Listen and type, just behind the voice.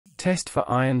Test for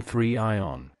iron 3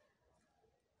 ion.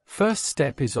 First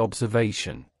step is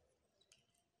observation.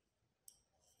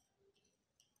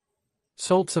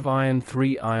 Salts of iron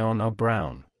 3 ion are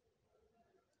brown.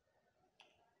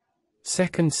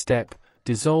 Second step,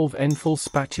 dissolve n full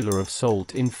spatula of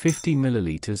salt in 50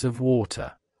 ml of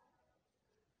water.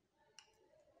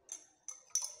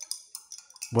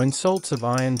 When salts of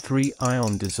iron 3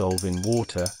 ion dissolve in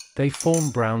water, they form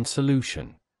brown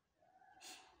solution.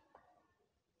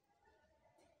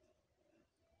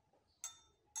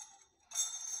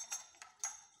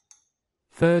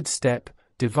 Third step,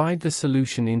 divide the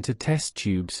solution into test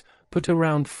tubes, put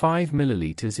around 5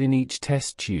 ml in each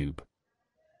test tube.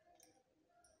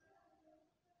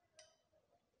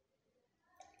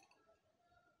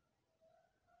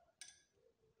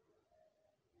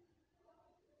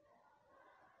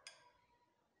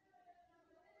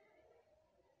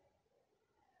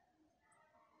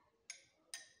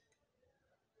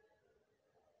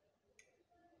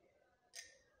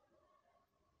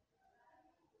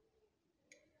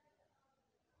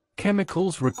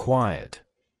 Chemicals required.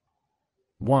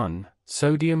 1.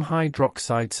 Sodium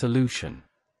hydroxide solution.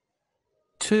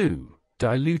 2.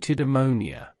 Diluted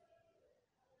ammonia.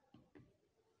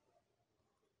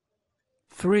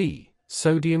 3.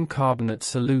 Sodium carbonate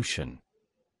solution.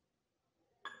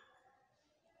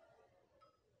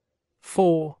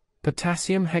 4.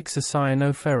 Potassium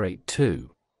hexacyanoferrate 2.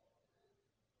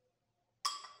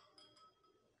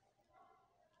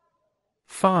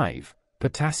 5.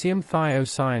 Potassium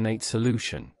thiocyanate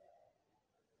solution.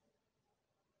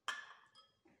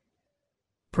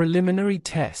 Preliminary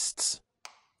tests.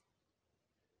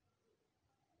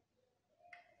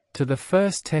 To the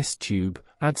first test tube,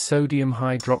 add sodium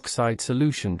hydroxide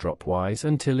solution dropwise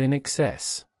until in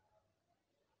excess.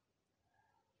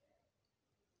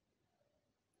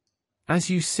 As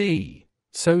you see,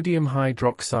 sodium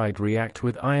hydroxide react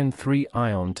with iron 3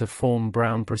 ion to form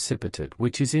brown precipitate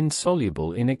which is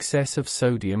insoluble in excess of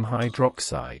sodium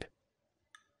hydroxide.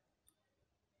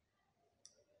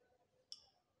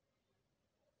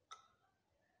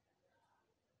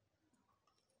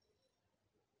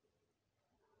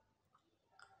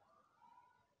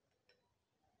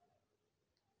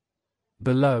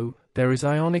 Below, there is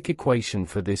ionic equation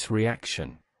for this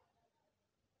reaction.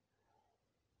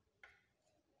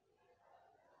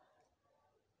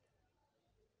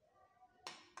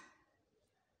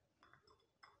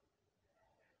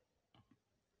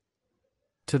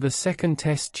 To the second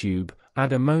test tube,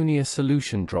 add ammonia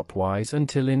solution dropwise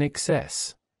until in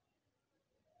excess.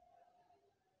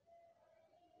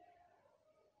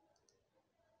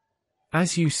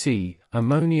 As you see,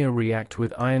 ammonia react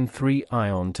with iron 3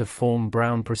 ion to form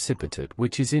brown precipitate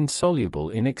which is insoluble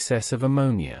in excess of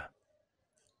ammonia.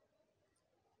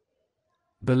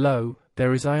 Below,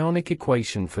 there is ionic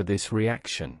equation for this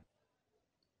reaction.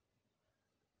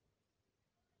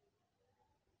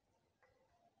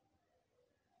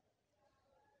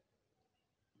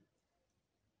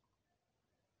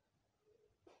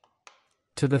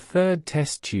 To the third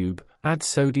test tube, add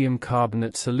sodium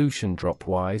carbonate solution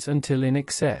dropwise until in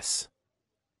excess.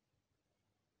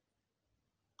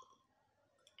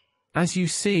 As you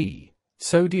see,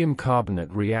 sodium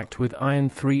carbonate react with iron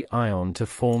 3 ion to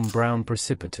form brown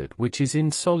precipitate which is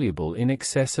insoluble in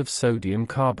excess of sodium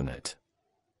carbonate.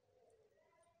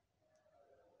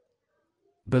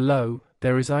 Below,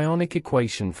 there is ionic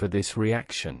equation for this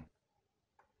reaction.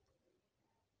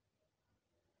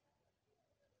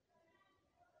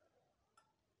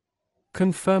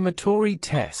 Confirmatory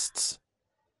tests.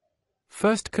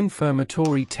 First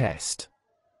confirmatory test.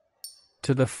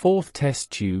 To the fourth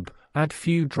test tube, add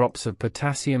few drops of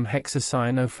potassium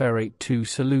hexacyanoferrate 2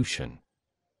 solution.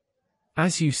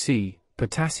 As you see,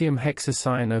 potassium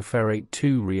hexacyanoferrate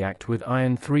 2 react with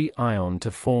iron 3 ion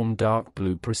to form dark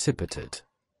blue precipitate.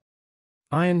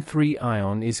 Iron 3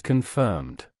 ion is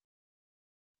confirmed.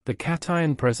 The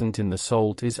cation present in the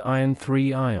salt is iron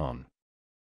 3 ion.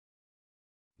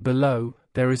 Below,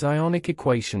 there is ionic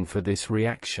equation for this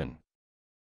reaction.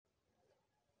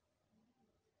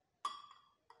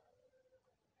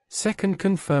 Second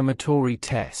confirmatory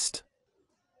test.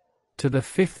 To the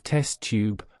fifth test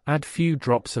tube, add few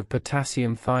drops of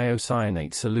potassium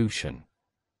thiocyanate solution.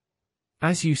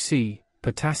 As you see,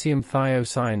 potassium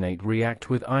thiocyanate react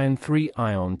with iron 3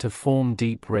 ion to form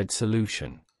deep red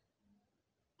solution.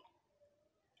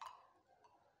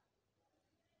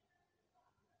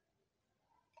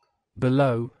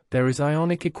 Below, there is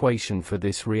ionic equation for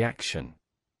this reaction.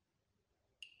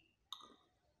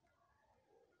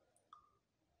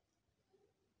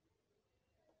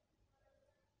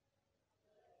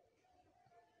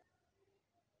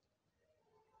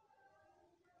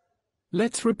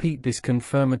 Let's repeat this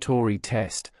confirmatory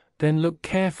test, then look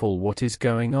careful what is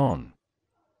going on.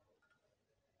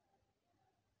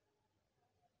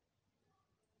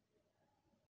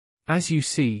 As you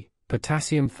see,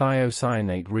 potassium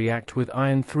thiocyanate react with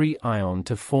iron 3 ion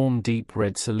to form deep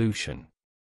red solution.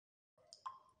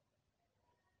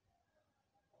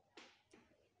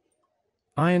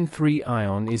 Iron 3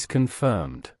 ion is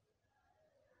confirmed.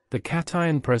 The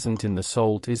cation present in the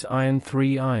salt is iron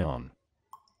 3 ion.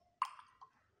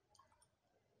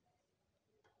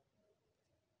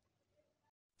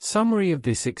 Summary of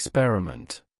this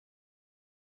experiment.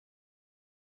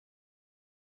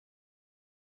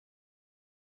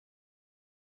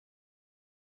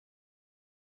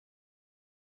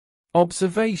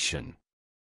 Observation.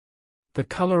 The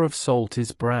color of salt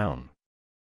is brown.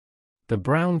 The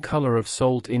brown color of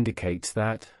salt indicates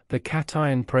that the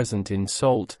cation present in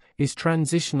salt is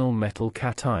transitional metal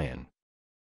cation.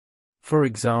 For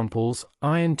examples,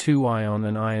 iron 2 ion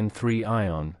and iron 3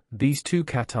 ion, these two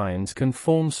cations can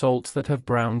form salts that have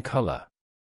brown color.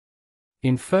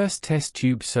 In first test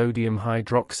tube, sodium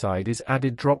hydroxide is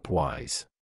added dropwise.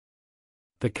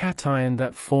 The cation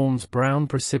that forms brown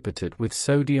precipitate with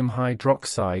sodium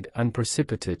hydroxide and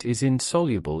precipitate is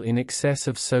insoluble in excess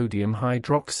of sodium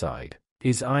hydroxide,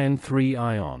 is iron 3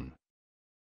 ion.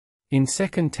 In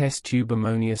second test tube,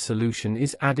 ammonia solution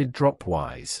is added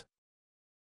dropwise.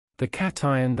 The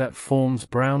cation that forms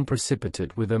brown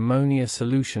precipitate with ammonia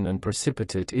solution and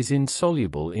precipitate is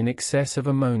insoluble in excess of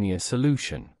ammonia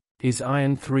solution, is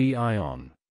iron 3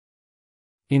 ion.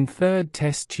 In third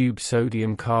test tube,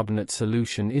 sodium carbonate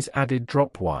solution is added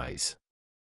dropwise.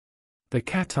 The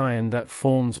cation that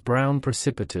forms brown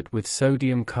precipitate with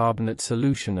sodium carbonate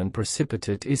solution and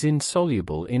precipitate is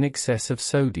insoluble in excess of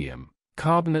sodium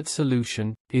carbonate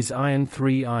solution, is iron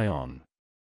 3 ion.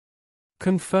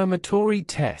 Confirmatory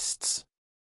tests.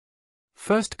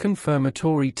 First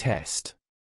confirmatory test.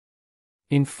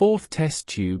 In fourth test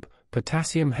tube,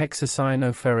 potassium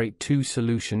hexacyanoferrate 2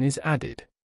 solution is added.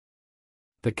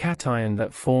 The cation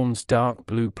that forms dark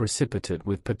blue precipitate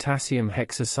with potassium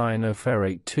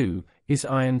hexacyanoferrate 2 is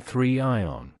iron 3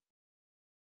 ion.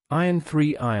 Iron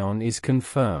 3 ion is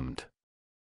confirmed.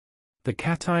 The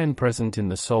cation present in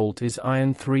the salt is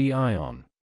iron 3 ion.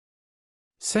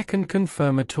 Second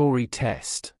confirmatory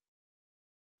test.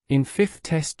 In fifth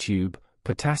test tube,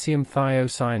 potassium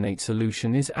thiocyanate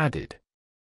solution is added.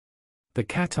 The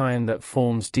cation that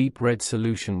forms deep red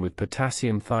solution with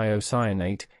potassium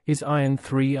thiocyanate is iron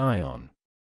 3 ion.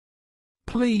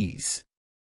 Please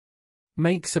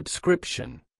make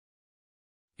subscription.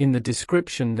 In the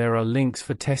description there are links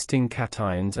for testing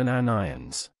cations and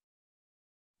anions.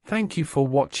 Thank you for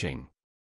watching.